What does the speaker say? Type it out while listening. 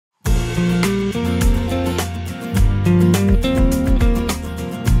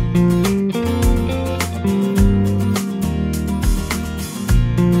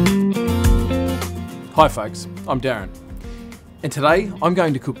Hi folks, I'm Darren, and today I'm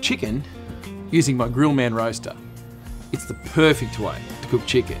going to cook chicken using my Grillman roaster. It's the perfect way to cook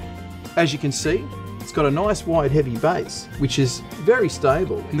chicken. As you can see, it's got a nice wide heavy base, which is very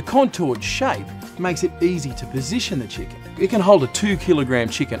stable, and the contoured shape makes it easy to position the chicken. It can hold a 2 kilogram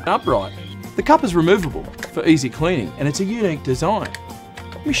chicken upright. The cup is removable for easy cleaning, and it's a unique design.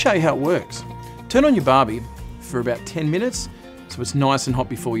 Let me show you how it works. Turn on your barbie for about 10 minutes so it's nice and hot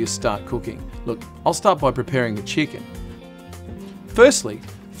before you start cooking. Look, I'll start by preparing the chicken. Firstly,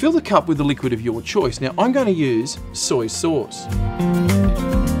 fill the cup with the liquid of your choice. Now I'm going to use soy sauce.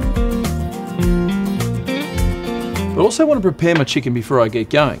 But I also want to prepare my chicken before I get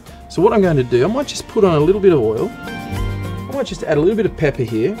going. So what I'm going to do, I might just put on a little bit of oil. I might just add a little bit of pepper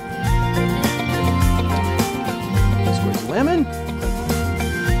here. Squeeze a lemon.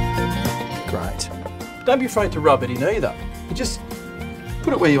 Great. Don't be afraid to rub it in either. You just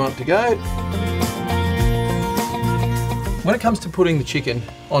put it where you want it to go. When it comes to putting the chicken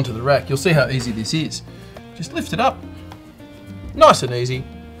onto the rack, you'll see how easy this is. Just lift it up, nice and easy,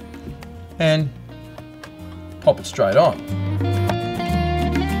 and pop it straight on.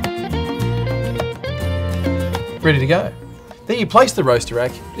 Ready to go. Then you place the roaster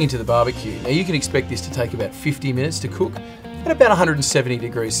rack into the barbecue. Now you can expect this to take about 50 minutes to cook at about 170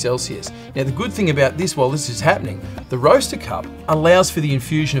 degrees Celsius. Now the good thing about this while this is happening, the roaster cup allows for the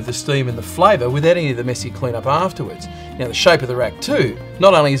infusion of the steam and the flavour without any of the messy cleanup afterwards. Now the shape of the rack too,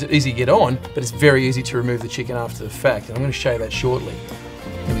 not only is it easy to get on, but it's very easy to remove the chicken after the fact, and I'm going to show you that shortly.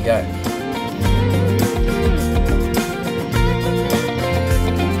 Here we go.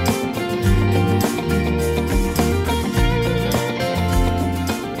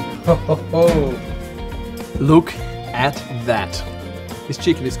 Ho, ho, ho. Look at that. This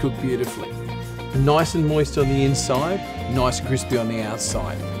chicken is cooked beautifully. Nice and moist on the inside, nice and crispy on the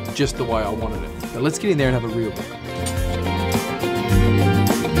outside. Just the way I wanted it. Now let's get in there and have a real look.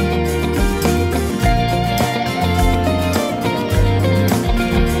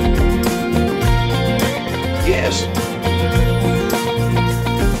 Yes,